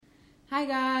Hi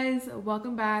guys,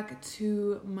 welcome back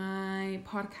to my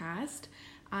podcast.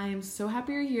 I'm so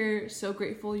happy you're here, so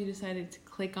grateful you decided to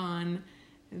click on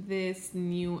this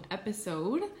new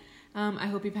episode. I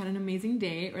hope you've had an amazing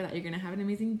day or that you're going to have an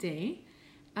amazing day.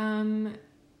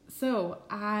 So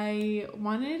I've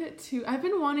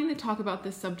been wanting to talk about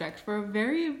this subject for a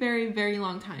very, very, very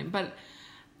long time, but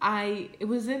it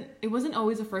wasn't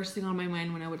always the first thing on my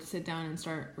mind when I would sit down and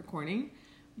start recording.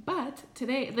 But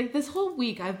today, this whole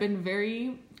week, I've been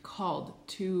very called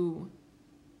to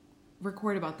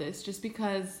record about this just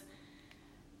because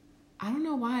I don't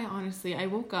know why, honestly. I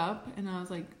woke up and I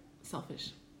was like,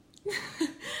 selfish.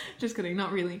 Just kidding,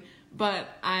 not really. But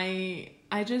I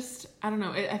don't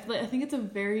know. I think it's a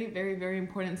very, very, very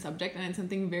important subject, and it's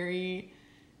something very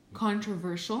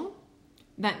controversial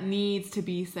that needs to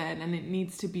be said, and it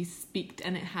needs to be speaked,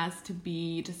 and it has to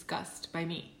be discussed by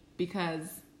me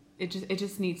because it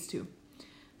just needs to.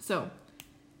 So,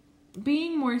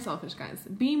 being more selfish, guys.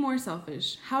 Being more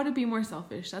selfish. How to be more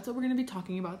selfish. That's what we're going to be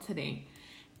talking about today.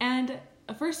 And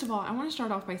first of all, I want to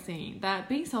start off by saying that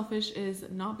being selfish is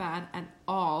not bad at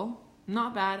all.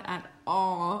 Not bad at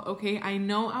all, okay? I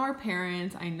know our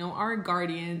parents, I know our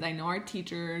guardians, I know our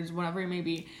teachers, whatever it may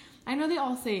be. I know they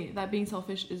all say that being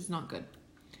selfish is not good.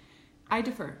 I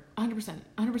differ,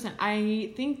 100%.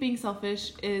 I think being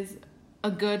selfish is a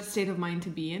good state of mind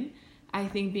to be in. I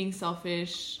think being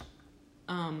selfish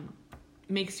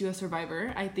makes you a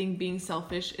survivor. I think being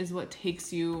selfish is what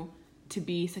takes you to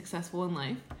be successful in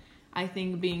life. I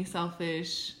think being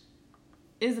selfish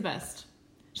is the best.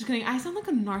 Just kidding. I sound like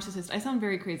a narcissist. I sound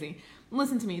very crazy.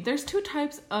 Listen to me. There's two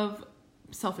types of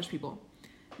selfish people.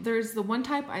 There's the one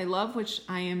type I love, which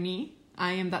I am me.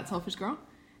 I am that selfish girl.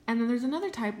 And then there's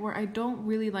another type where I don't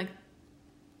really like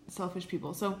selfish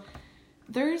people. So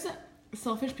there's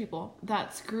selfish people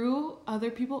that screw other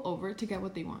people over to get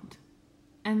what they want.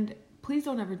 And please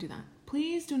don't ever do that.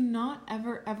 Please do not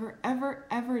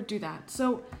ever do that.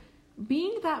 So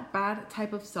being that bad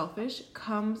type of selfish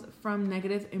comes from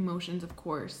negative emotions, of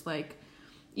course, like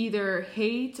either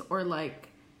hate or like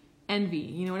envy,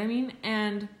 you know what I mean?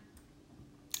 And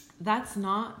that's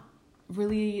not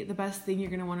really the best thing you're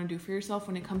going to want to do for yourself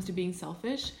when it comes to being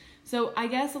selfish. So I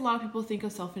guess a lot of people think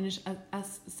of selfishness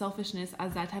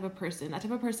as that type of person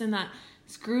that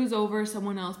screws over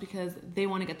someone else because they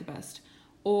want to get the best,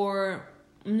 or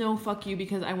no, fuck you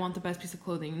because I want the best piece of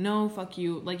clothing. No, fuck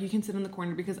you. Like, you can sit in the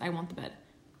corner because I want the bed.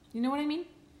 You know what I mean?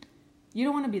 You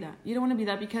don't want to be that. You don't want to be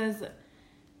that because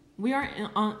we are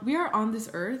on this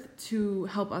earth to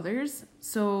help others.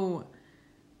 So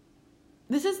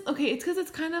this is okay. It's because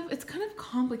it's kind of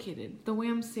complicated the way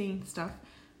I'm saying stuff,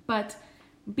 but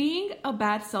being a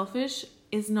bad selfish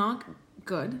is not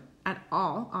good at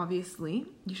all. Obviously,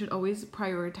 you should always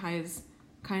prioritize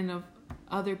kind of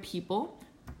other people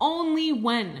only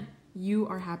when you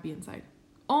are happy inside.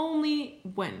 Only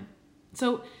when.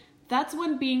 So that's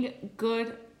when being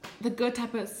good, the good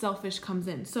type of selfish comes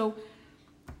in. So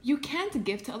you can't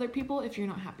give to other people if you're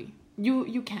not happy.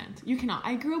 You can't. You cannot.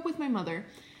 I grew up with my mother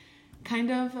kind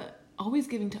of always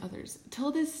giving to others.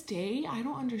 Till this day, I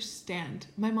don't understand.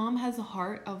 My mom has a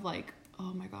heart of like,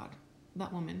 oh my God,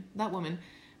 that woman.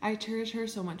 I cherish her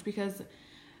so much because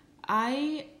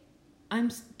I'm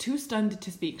too stunned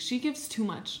to speak. She gives too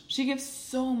much. She gives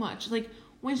so much. Like,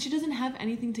 when she doesn't have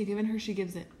anything to give in her, she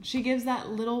gives it. She gives that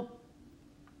little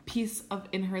piece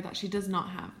in her that she does not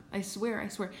have. I swear.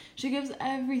 She gives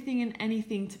everything and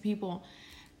anything to people.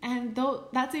 And though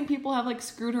that same people have like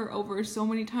screwed her over so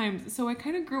many times. So I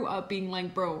kind of grew up being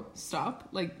like, bro, stop.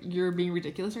 Like, you're being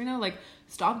ridiculous right now. Like,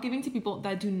 stop giving to people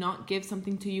that do not give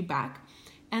something to you back.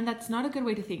 And that's not a good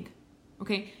way to think.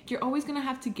 Okay, you're always going to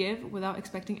have to give without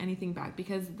expecting anything back,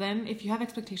 because then if you have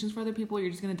expectations for other people, you're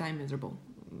just going to die miserable.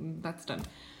 That's done.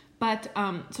 But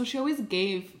so she always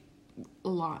gave a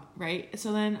lot, right?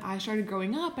 So then I started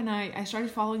growing up and I started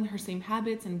following her same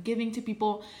habits and giving to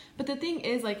people. But the thing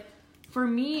is, like, for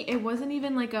me, it wasn't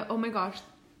even like oh my gosh,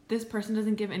 this person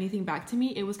doesn't give anything back to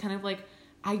me. It was kind of like,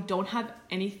 I don't have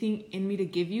anything in me to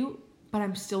give you, but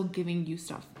I'm still giving you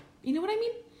stuff. You know what I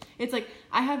mean? It's like,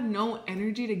 I have no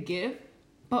energy to give,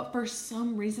 but for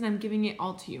some reason, I'm giving it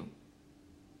all to you.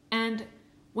 And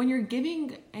when you're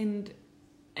giving and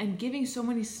giving so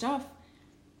many stuff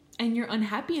and you're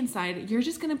unhappy inside, you're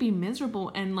just going to be miserable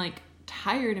and like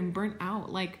tired and burnt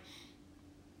out. Like,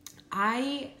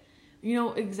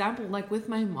 example, like with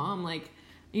my mom, like,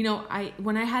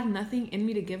 when I had nothing in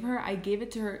me to give her, I gave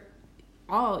it to her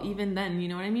all, even then, you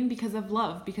know what I mean? Because of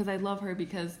love, because I love her,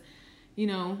 because,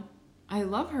 I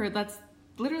love her. That's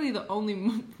literally the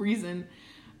only reason.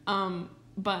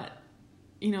 But,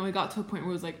 it got to a point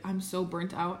where it was like, I'm so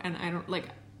burnt out and I don't, like,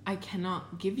 I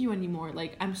cannot give you anymore.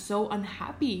 Like, I'm so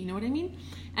unhappy, you know what I mean?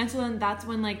 And so then that's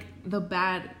when like the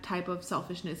bad type of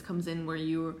selfishness comes in, where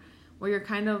you're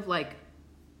kind of like,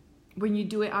 when you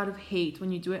do it out of hate,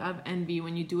 when you do it out of envy,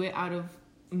 when you do it out of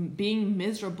being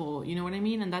miserable, you know what I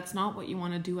mean? And that's not what you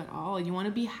want to do at all. You want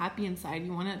to be happy inside.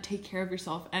 You want to take care of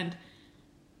yourself, and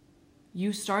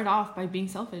you start off by being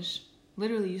selfish.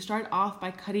 Literally, you start off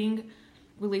by cutting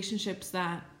relationships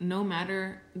that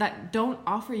don't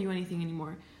offer you anything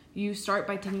anymore. You start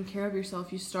by taking care of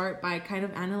yourself. You start by kind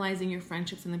of analyzing your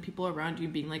friendships and the people around you,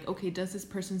 being like, okay, does this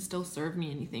person still serve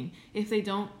me anything? If they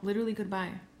don't, literally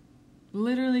goodbye.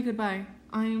 Literally goodbye.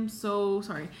 I am so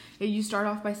sorry. You start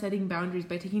off by setting boundaries,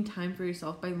 by taking time for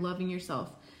yourself, by loving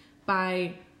yourself,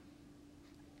 by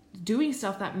doing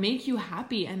stuff that make you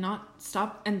happy, and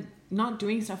not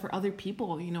doing stuff for other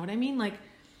people. You know what I mean? Like,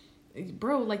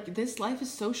 bro, like, this life is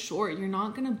so short. You're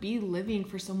not going to be living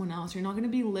for someone else. You're not going to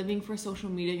be living for social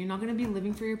media. You're not going to be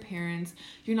living for your parents.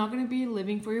 You're not going to be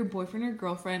living for your boyfriend or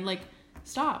girlfriend. Like,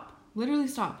 stop. Literally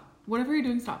stop. Whatever you're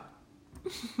doing, stop.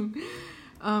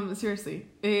 Seriously.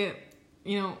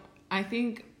 I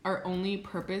think our only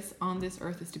purpose on this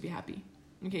earth is to be happy.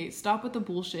 Okay, stop with the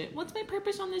bullshit. What's my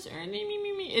purpose on this earth?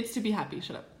 Me. It's to be happy.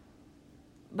 Shut up.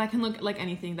 That can look like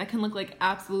anything. That can look like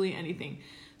absolutely anything.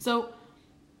 So,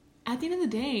 at the end of the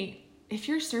day, if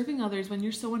you're serving others when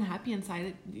you're so unhappy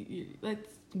inside,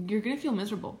 you're going to feel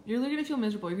miserable. You're literally going to feel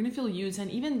miserable. You're going to feel used.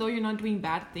 And even though you're not doing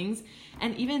bad things,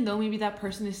 and even though maybe that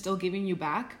person is still giving you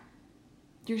back,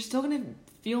 you're still going to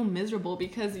feel miserable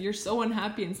because you're so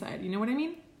unhappy inside. You know what I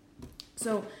mean?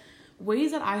 So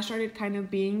ways that I started kind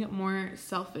of being more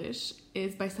selfish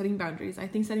is by setting boundaries. I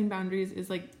think setting boundaries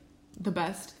is like the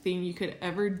best thing you could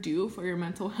ever do for your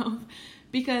mental health,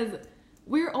 because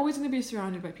we're always going to be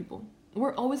surrounded by people.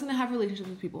 We're always going to have relationships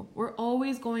with people. We're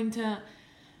always going to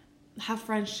have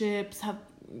friendships, have,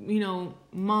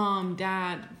 mom,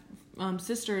 dad,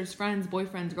 sisters, friends,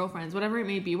 boyfriends, girlfriends, whatever it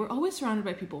may be. We're always surrounded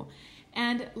by people.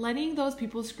 And letting those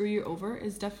people screw you over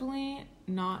is definitely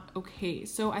not okay.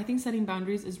 So I think setting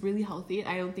boundaries is really healthy.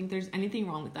 I don't think there's anything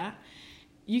wrong with that.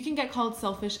 You can get called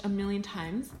selfish a million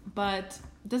times, but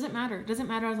it doesn't matter. It doesn't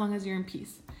matter as long as you're in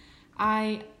peace.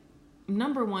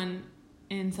 Number one,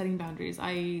 in setting boundaries,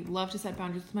 I love to set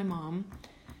boundaries with my mom.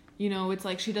 It's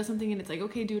like she does something and it's like,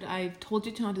 okay, dude, I've told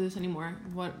you to not do this anymore.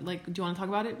 What, like, do you want to talk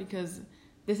about it? Because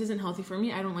this isn't healthy for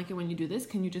me. I don't like it when you do this.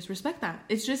 Can you just respect that?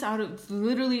 It's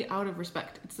literally out of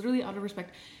respect. It's literally out of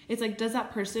respect. It's like, does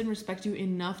that person respect you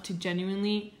enough to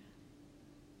genuinely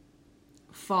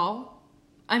fall?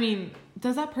 I mean,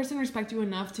 does that person respect you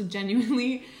enough to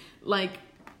genuinely, like,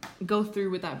 go through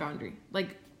with that boundary?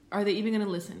 Like, are they even going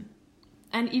to listen?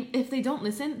 And if they don't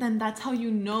listen, then that's how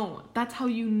you know. That's how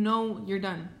you know you're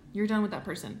done. You're done with that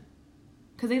person.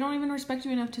 Because they don't even respect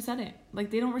you enough to set it.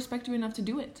 Like, they don't respect you enough to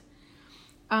do it.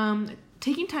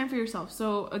 Taking time for yourself.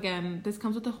 So again, this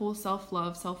comes with the whole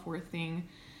self-love, self-worth thing.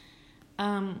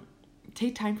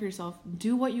 Take time for yourself.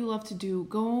 Do what you love to do.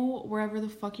 Go wherever the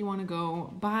fuck you want to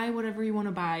go. Buy whatever you want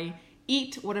to buy.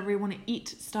 Eat whatever you want to eat.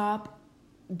 Stop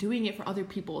doing it for other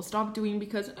people. Stop doing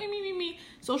because me.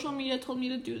 Social media told me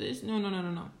to do this. No.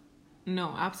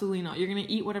 No, absolutely not. You're gonna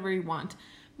eat whatever you want.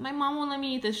 My mom won't let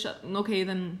me eat this. Okay,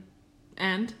 then,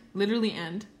 literally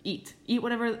eat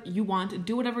whatever you want.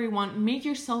 Do whatever you want. Make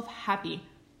yourself happy.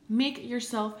 Make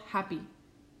yourself happy.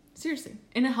 Seriously,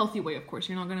 in a healthy way, of course.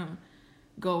 You're not gonna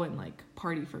go and like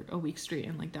party for a week straight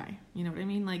and like die. You know what I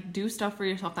mean? Like, do stuff for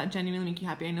yourself that genuinely make you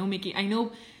happy. I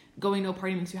know going to a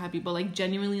party makes you happy, but like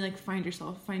genuinely, like, find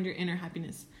yourself, find your inner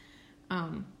happiness.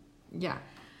 And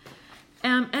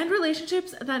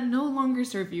relationships that no longer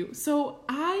serve you. So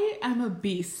I am a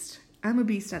beast. I'm a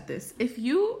beast at this. If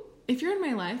you're in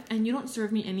my life and you don't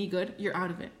serve me any good, you're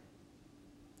out of it.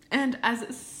 And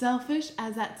as selfish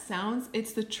as that sounds,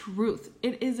 it's the truth.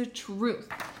 It is a truth.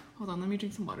 Hold on, let me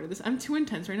drink some water. I'm too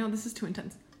intense right now. This is too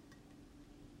intense.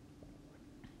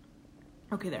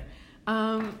 Okay, there.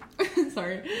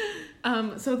 Sorry.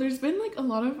 So there's been like a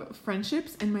lot of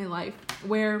friendships in my life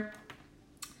where,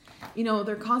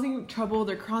 they're causing trouble,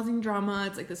 they're causing drama.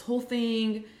 It's like this whole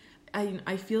thing.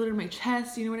 I feel it in my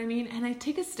chest, you know what I mean? And I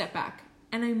take a step back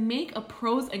and I make a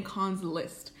pros and cons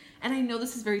list. And I know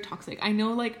this is very toxic. I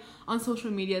know, like, on social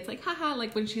media, it's like, haha,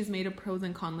 like when she's made a pros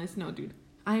and cons list. No, dude.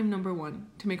 I am number one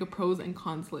to make a pros and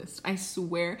cons list. I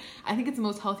swear. I think it's the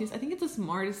most healthiest. I think it's the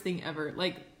smartest thing ever.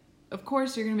 Like, of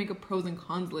course you're going to make a pros and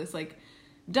cons list. Like,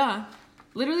 duh.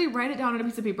 Literally write it down on a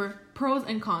piece of paper, pros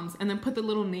and cons, and then put the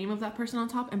little name of that person on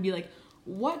top and be like,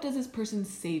 what does this person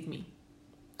serve me?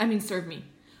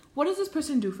 What does this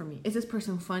person do for me? Is this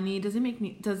person funny? Does it make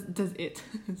me, does it,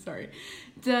 sorry.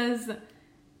 Does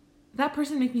that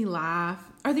person make me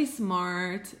laugh? Are they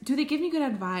smart? Do they give me good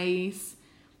advice?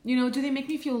 You know, do they make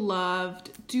me feel loved?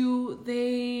 Do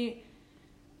they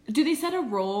set a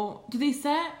role?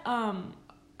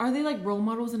 Are they like role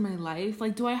models in my life?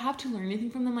 Like, do I have to learn anything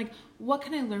from them? Like, what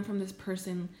can I learn from this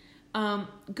person?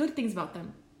 Good things about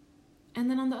them. And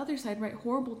then on the other side, right,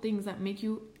 horrible things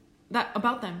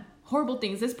about them. Horrible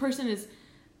things. This person is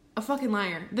a fucking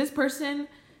liar. This person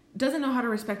doesn't know how to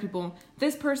respect people.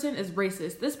 This person is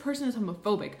racist. This person is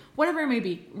homophobic. Whatever it may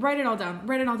be. Write it all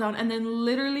down. And then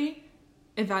literally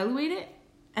evaluate it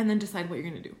and then decide what you're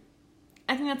going to do.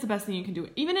 I think that's the best thing you can do.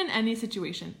 Even in any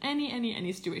situation.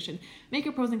 Any situation. Make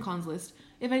a pros and cons list.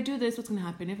 If I do this, what's going to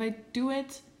happen? If I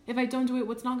don't do it,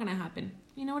 what's not going to happen?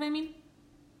 You know what I mean?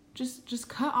 Just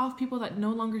cut off people that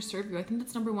no longer serve you. I think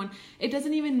that's number one. It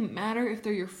doesn't even matter if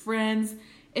they're your friends,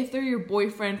 if they're your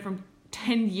boyfriend from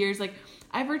 10 years. Like,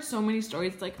 I've heard so many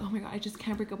stories like, oh my God, I just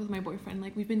can't break up with my boyfriend.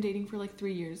 Like, we've been dating for like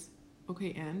 3 years.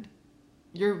 Okay, and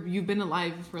you've been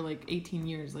alive for like 18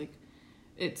 years. Like,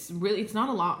 it's not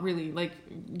a lot, really. Like,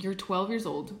 you're 12 years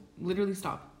old. Literally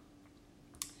stop.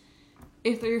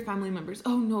 If they're your family members,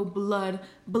 oh no, blood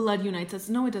unites us.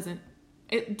 No, it doesn't.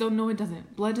 It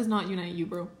doesn't. Blood does not unite you,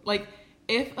 bro. Like,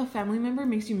 if a family member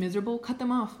makes you miserable, cut them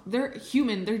off. They're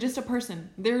human. They're just a person.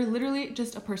 They're literally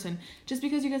just a person. Just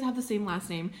because you guys have the same last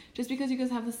name, just because you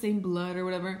guys have the same blood or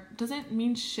whatever, doesn't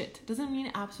mean shit. Doesn't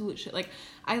mean absolute shit. Like,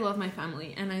 I love my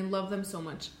family and I love them so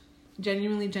much.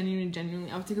 Genuinely.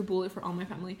 I would take a bullet for all my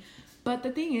family. But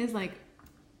the thing is, like,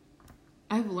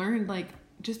 I've learned, like,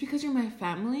 just because you're my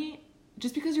family,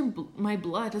 just because you're my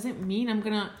blood, doesn't mean I'm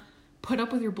gonna put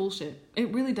up with your bullshit.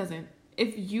 It really doesn't.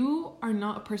 If you are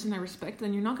not a person I respect,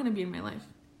 then you're not going to be in my life.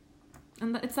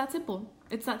 And it's that simple.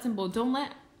 Don't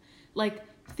let, like,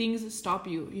 things stop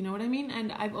you. You know what I mean?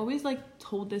 And I've always, like,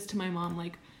 told this to my mom.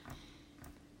 Like,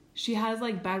 she has,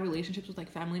 like, bad relationships with,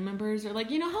 like, family members. Or, like,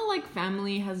 you know how, like,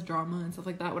 family has drama and stuff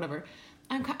like that, whatever.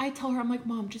 I tell her, I'm like,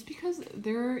 Mom, just because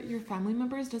they're your family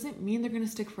members doesn't mean they're going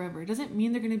to stick forever. It doesn't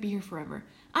mean they're going to be here forever.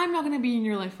 I'm not going to be in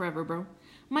your life forever, bro.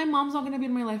 My mom's not going to be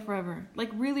in my life forever. Like,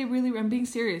 really, I'm being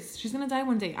serious. She's going to die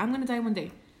one day. I'm going to die one day.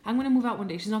 I'm going to move out one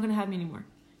day. She's not going to have me anymore.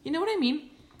 You know what I mean?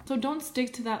 So don't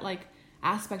stick to that, like,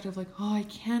 aspect of, like, oh, I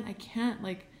can't.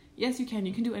 Like, yes, you can.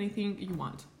 You can do anything you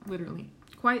want. Literally.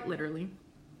 Quite literally.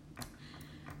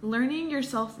 Learning your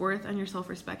self-worth and your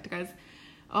self-respect, guys.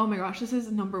 Oh my gosh, this is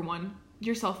number one.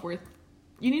 Your self-worth.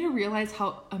 You need to realize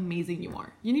how amazing you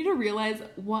are. You need to realize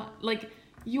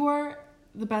you are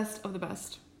the best of the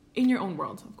best. In your own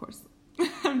world, of course.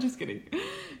 I'm just kidding.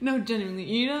 No, genuinely.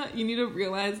 You need to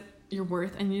realize your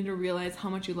worth and you need to realize how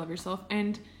much you love yourself.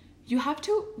 And you have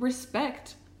to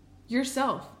respect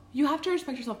yourself. You have to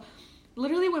respect yourself.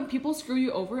 Literally, when people screw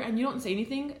you over and you don't say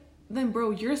anything, then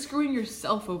bro, you're screwing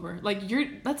yourself over. Like,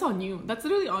 that's on you. That's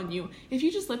literally on you. If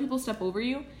you just let people step over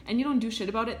you and you don't do shit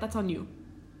about it, that's on you.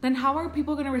 Then how are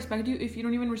people going to respect you if you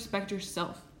don't even respect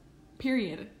yourself?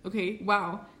 Period. Okay?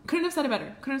 Wow. Couldn't have said it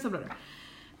better.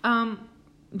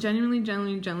 Genuinely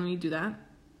do that.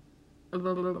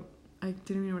 I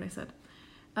didn't know what I said.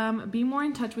 Be more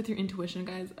in touch with your intuition,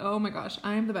 guys. Oh my gosh,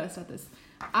 I am the best at this.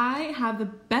 I have the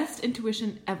best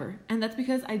intuition ever. And that's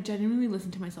because I genuinely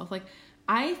listen to myself. Like,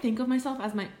 I think of myself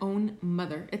as my own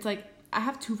mother. It's like, I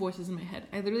have two voices in my head.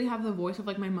 I literally have the voice of,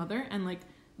 like, my mother and, like,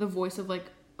 the voice of, like,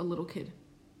 a little kid.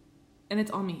 And it's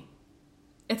all me.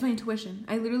 It's my intuition.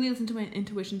 I literally listen to my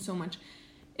intuition so much.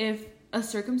 If a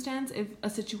circumstance, if a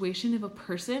situation, if a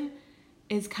person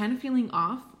is kind of feeling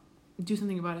off, do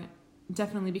something about it.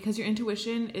 Definitely, because your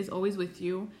intuition is always with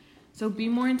you. So be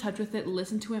more in touch with it,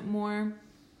 listen to it more,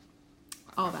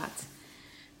 all that.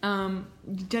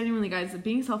 Genuinely, guys,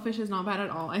 being selfish is not bad at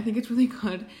all. I think it's really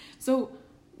good. So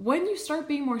when you start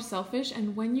being more selfish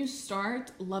and when you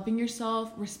start loving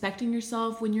yourself, respecting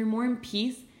yourself, when you're more in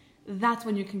peace, that's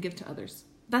when you can give to others.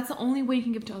 That's the only way you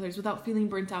can give to others without feeling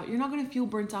burnt out. You're not going to feel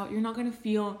burnt out. You're not going to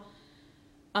feel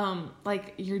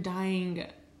like you're dying.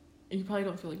 You probably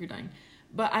don't feel like you're dying.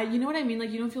 But you know what I mean? Like,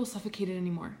 you don't feel suffocated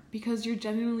anymore because you're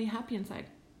genuinely happy inside.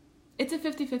 It's a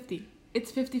 50-50.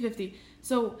 It's 50-50.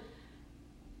 So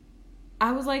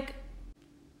I was like,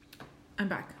 I'm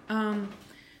back.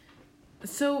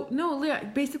 So no,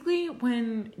 Leah, basically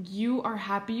when you are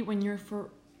happy, when you're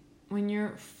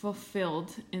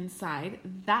fulfilled inside,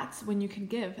 that's when you can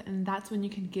give, and that's when you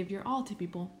can give your all to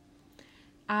people.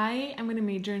 I am going to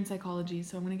major in psychology,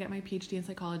 so I'm going to get my PhD in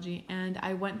psychology, and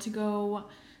I went to go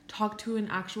talk to an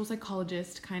actual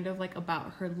psychologist kind of like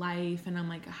about her life, and I'm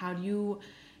like, how do you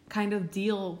kind of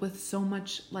deal with so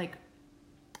much like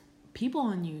people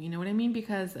on you, you know what I mean?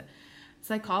 Because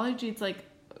psychology, it's like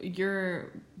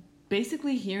you're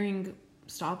basically hearing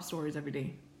stop stores every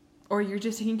day, or you're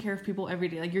just taking care of people every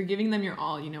day. Like, you're giving them your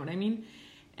all, you know what I mean?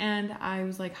 And I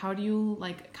was like, how do you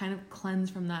like kind of cleanse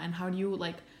from that? And how do you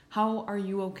like, how are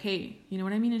you okay? You know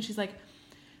what I mean? And she's like,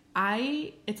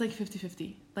 it's like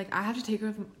 50-50. Like, I have to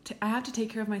take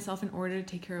care of myself in order to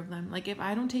take care of them. Like, if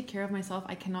I don't take care of myself,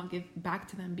 I cannot give back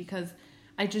to them because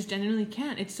I just genuinely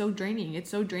can't. It's so draining. It's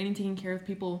so draining taking care of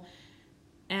people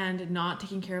and not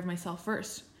taking care of myself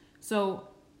first. So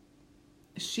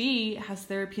she has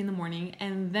therapy in the morning,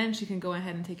 and then she can go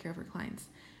ahead and take care of her clients.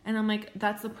 And I'm like,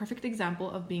 that's the perfect example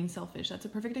of being selfish. That's a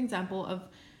perfect example of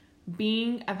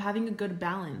having a good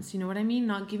balance. You know what I mean?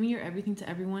 Not giving your everything to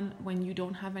everyone when you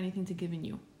don't have anything to give in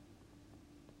you.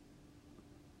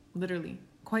 Literally,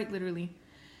 quite literally.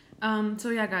 So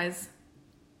yeah, guys,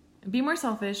 be more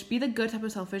selfish. Be the good type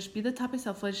of selfish. Be the type of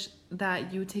selfish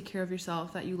that you take care of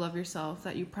yourself, that you love yourself,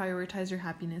 that you prioritize your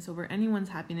happiness over anyone's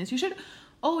happiness. You should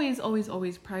always, always,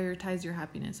 always prioritize your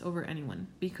happiness over anyone,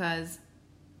 because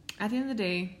at the end of the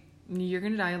day, you're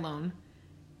going to die alone.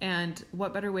 And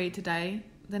what better way to die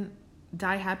than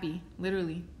die happy,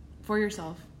 literally, for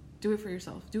yourself. Do it for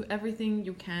yourself. Do everything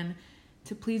you can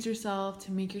to please yourself,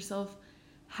 to make yourself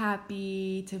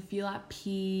happy, to feel at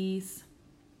peace,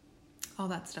 all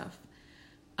that stuff.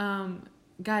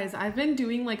 Guys, I've been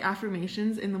doing like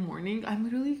affirmations in the morning. I'm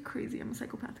literally crazy. I'm a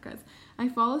psychopath, guys. I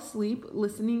fall asleep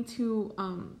listening to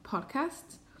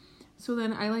podcasts. So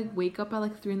then I like wake up at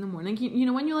like 3 a.m. You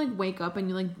know when you like wake up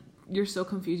and you're so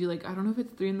confused. You're like, I don't know if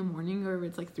it's 3 a.m. or if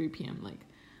it's like 3 p.m. Like,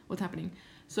 what's happening?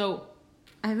 So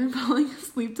I've been falling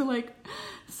asleep to like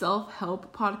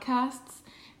self-help podcasts,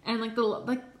 and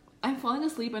I'm falling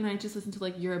asleep and I just listen to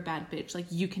like, you're a bad bitch, like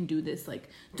you can do this, like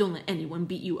don't let anyone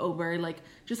beat you over, like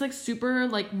just like super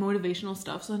like motivational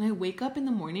stuff. So then I wake up in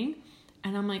the morning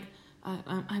and I'm like,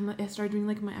 I started doing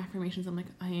like my affirmations. I'm like,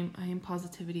 I am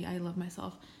positivity. I love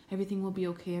myself. Everything will be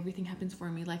okay. Everything happens for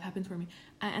me. Life happens for me.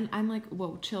 And I'm like,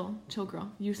 whoa, chill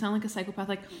girl. You sound like a psychopath.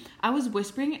 Like, I was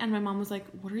whispering and my mom was like,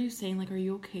 what are you saying? Like, are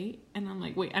you okay? And I'm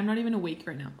like, wait, I'm not even awake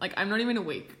right now. Like, I'm not even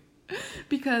awake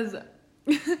because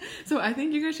so I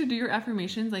think you guys should do your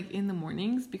affirmations like in the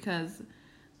mornings, because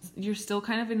you're still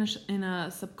kind of in a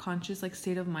subconscious like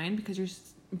state of mind, because you're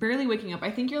barely waking up.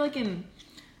 I think you're like I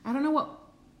don't know what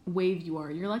wave you are.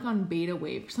 You're like on beta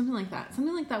wave, something like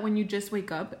that when you just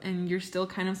wake up and you're still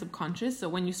kind of subconscious. So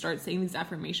when you start saying these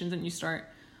affirmations and you start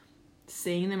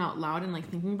saying them out loud and like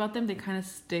thinking about them, they kind of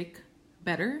stick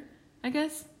better, I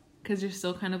guess, because you're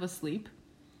still kind of asleep,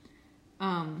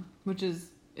 which is,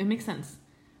 it makes sense.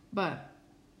 But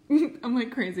I'm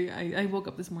like crazy. I woke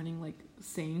up this morning like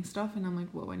saying stuff and I'm like,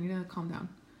 whoa, I need to calm down.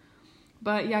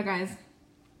 But yeah, guys,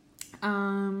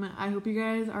 I hope you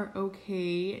guys are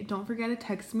okay. Don't forget to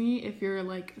text me if you're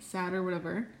like sad or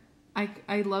whatever.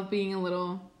 I love being a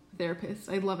little therapist.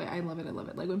 I love it.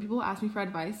 Like, when people ask me for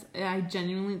advice, I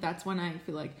genuinely, that's when I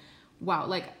feel like, wow,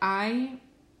 like I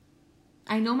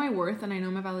know my worth and I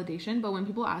know my validation, but when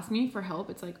people ask me for help,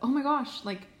 it's like, oh my gosh,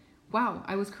 like, wow,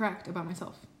 I was correct about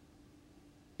myself.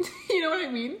 You know what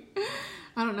I mean?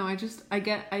 I don't know.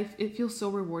 It feels so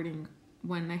rewarding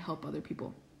when I help other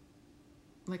people.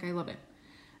 Like, I love it.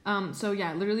 So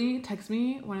yeah, literally text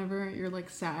me whenever you're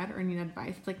like sad or need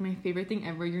advice. It's like my favorite thing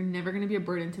ever. You're never going to be a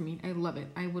burden to me. I love it.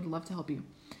 I would love to help you.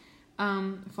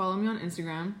 Follow me on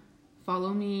Instagram.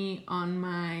 Follow me on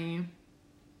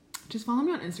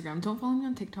Instagram. Don't follow me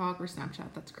on TikTok or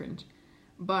Snapchat. That's cringe.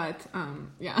 But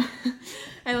yeah,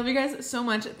 I love you guys so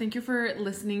much. Thank you for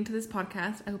listening to this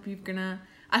podcast. I hope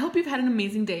you've had an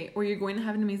amazing day, or you're going to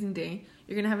have an amazing day.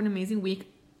 You're going to have an amazing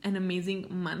week, an amazing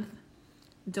month.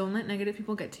 Don't let negative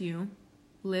people get to you.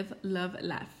 Live, love,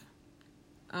 laugh.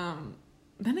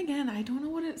 Then again, I don't know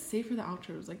what to say for the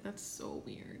outros. Like, that's so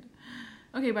weird.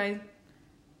 Okay, bye.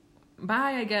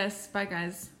 Bye, I guess. Bye,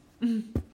 guys.